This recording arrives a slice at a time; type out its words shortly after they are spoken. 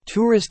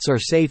Tourists are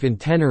safe in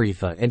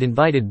Teneriffa and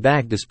invited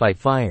back despite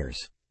fires.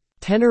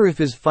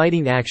 Teneriffa's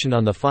fighting action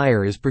on the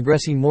fire is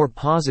progressing more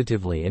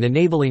positively and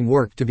enabling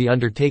work to be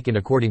undertaken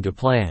according to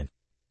plan.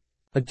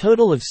 A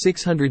total of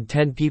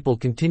 610 people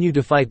continue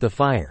to fight the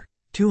fire,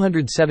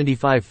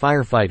 275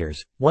 firefighters,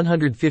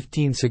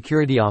 115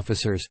 security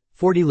officers,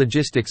 40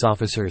 logistics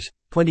officers,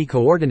 20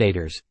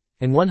 coordinators,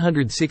 and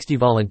 160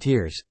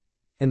 volunteers.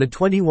 And the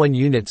 21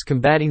 units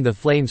combating the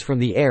flames from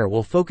the air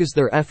will focus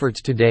their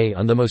efforts today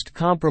on the most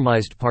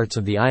compromised parts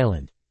of the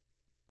island.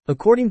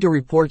 According to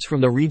reports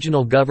from the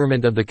regional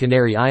government of the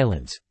Canary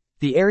Islands,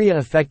 the area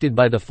affected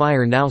by the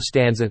fire now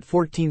stands at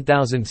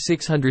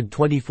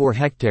 14,624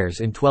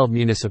 hectares in 12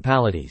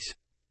 municipalities.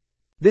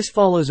 This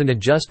follows an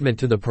adjustment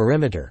to the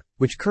perimeter,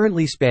 which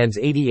currently spans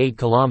 88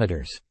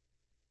 kilometers.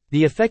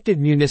 The affected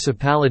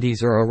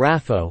municipalities are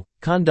Arafo,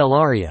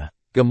 Candelaria,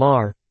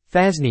 Gamar,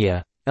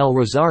 Faznia, El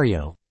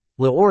Rosario,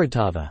 La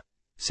Orotava,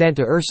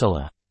 Santa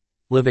Ursula,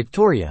 La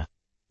Victoria,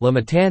 La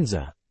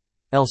Matanza,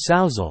 El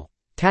Sauzal,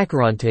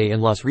 Tacarante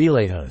and Los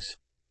Relejos.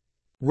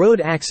 Road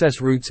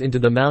access routes into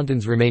the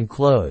mountains remain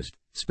closed,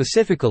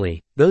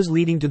 specifically, those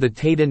leading to the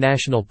Teide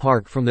National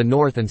Park from the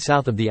north and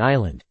south of the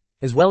island,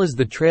 as well as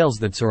the trails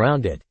that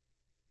surround it.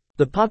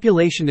 The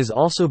population is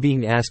also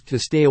being asked to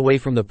stay away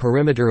from the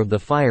perimeter of the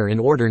fire in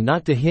order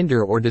not to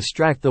hinder or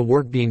distract the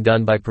work being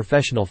done by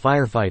professional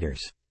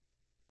firefighters.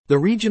 The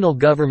regional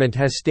government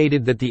has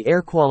stated that the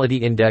air quality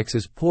index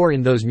is poor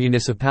in those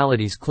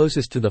municipalities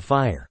closest to the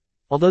fire,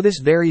 although this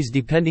varies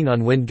depending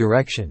on wind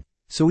direction,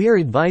 so we are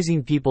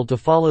advising people to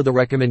follow the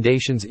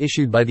recommendations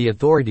issued by the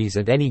authorities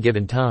at any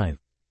given time.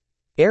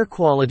 Air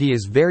quality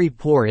is very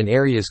poor in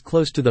areas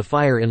close to the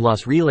fire in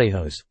Los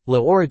Relejos, La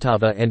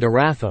Orotava and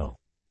Arafo,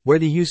 where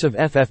the use of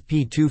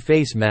FFP2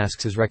 face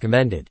masks is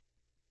recommended.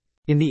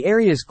 In the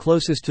areas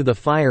closest to the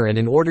fire and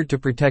in order to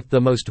protect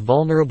the most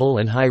vulnerable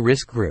and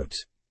high-risk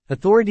groups,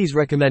 authorities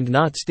recommend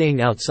not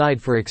staying outside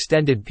for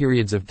extended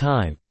periods of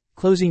time,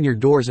 closing your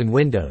doors and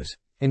windows,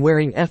 and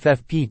wearing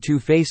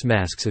FFP2 face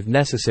masks if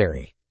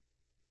necessary.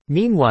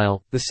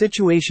 Meanwhile, the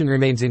situation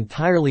remains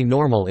entirely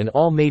normal in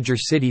all major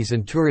cities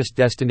and tourist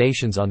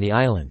destinations on the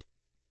island.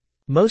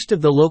 Most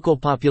of the local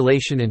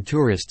population and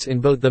tourists in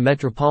both the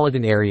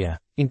metropolitan area,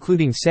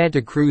 including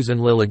Santa Cruz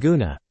and La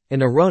Laguna,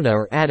 and Arona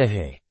or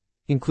Ataje,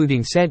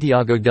 including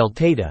Santiago del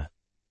Teide,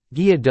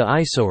 Guia de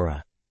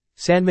Isora,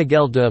 San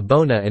Miguel de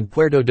Abona and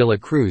Puerto de la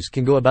Cruz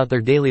can go about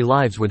their daily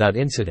lives without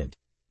incident.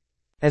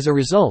 As a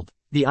result,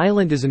 the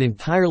island is an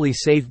entirely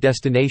safe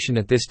destination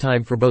at this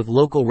time for both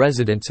local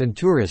residents and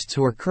tourists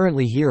who are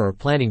currently here or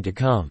planning to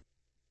come.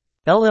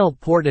 LL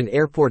Port and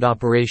airport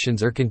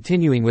operations are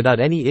continuing without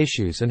any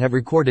issues and have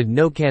recorded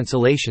no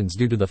cancellations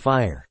due to the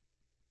fire.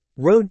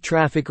 Road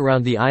traffic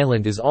around the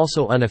island is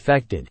also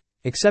unaffected,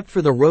 except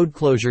for the road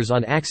closures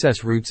on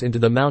access routes into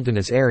the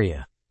mountainous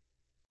area.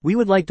 We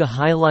would like to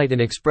highlight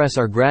and express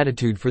our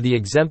gratitude for the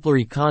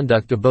exemplary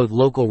conduct of both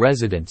local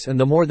residents and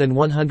the more than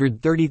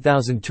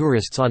 130,000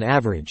 tourists on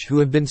average who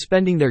have been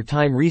spending their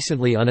time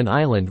recently on an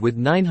island with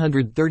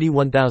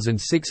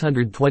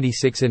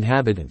 931,626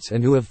 inhabitants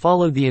and who have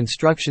followed the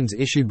instructions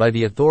issued by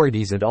the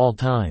authorities at all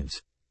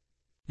times.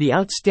 The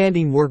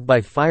outstanding work by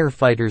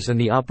firefighters and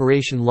the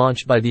operation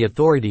launched by the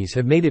authorities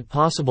have made it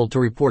possible to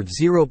report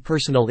 0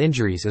 personal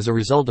injuries as a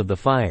result of the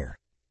fire.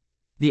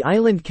 The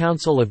Island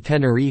Council of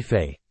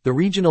Tenerife, the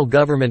regional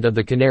government of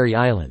the Canary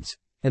Islands,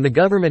 and the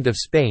government of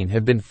Spain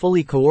have been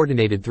fully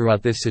coordinated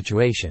throughout this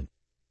situation.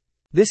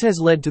 This has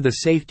led to the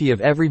safety of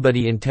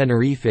everybody in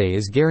Tenerife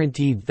is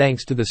guaranteed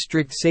thanks to the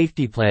strict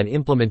safety plan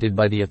implemented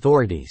by the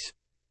authorities.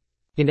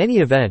 In any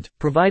event,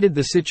 provided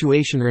the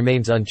situation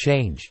remains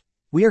unchanged,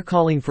 we are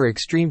calling for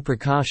extreme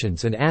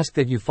precautions and ask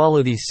that you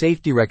follow these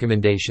safety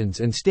recommendations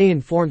and stay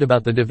informed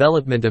about the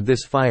development of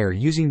this fire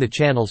using the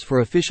channels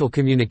for official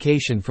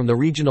communication from the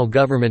regional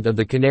government of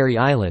the Canary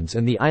Islands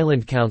and the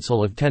Island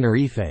Council of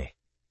Tenerife.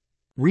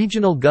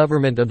 Regional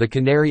Government of the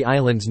Canary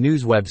Islands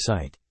News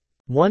website.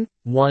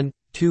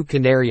 112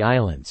 Canary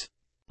Islands.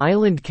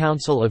 Island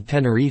Council of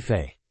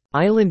Tenerife.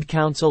 Island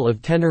Council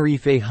of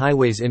Tenerife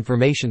Highways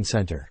Information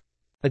Center.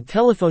 A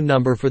telephone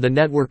number for the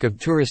network of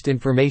tourist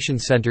information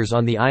centers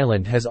on the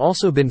island has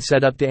also been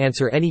set up to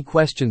answer any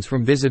questions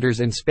from visitors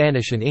in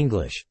Spanish and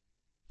English.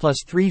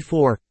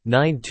 +34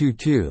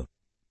 922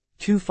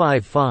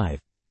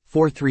 255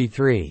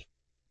 433.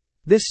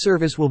 This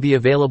service will be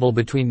available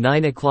between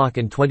 9 o'clock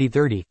and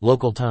 20:30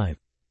 local time.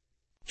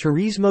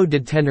 Turismo de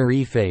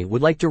Tenerife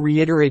would like to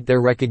reiterate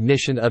their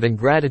recognition of and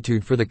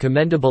gratitude for the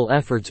commendable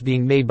efforts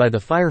being made by the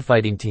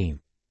firefighting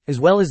team, as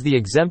well as the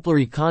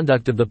exemplary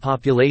conduct of the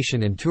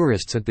population and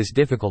tourists at this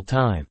difficult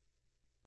time.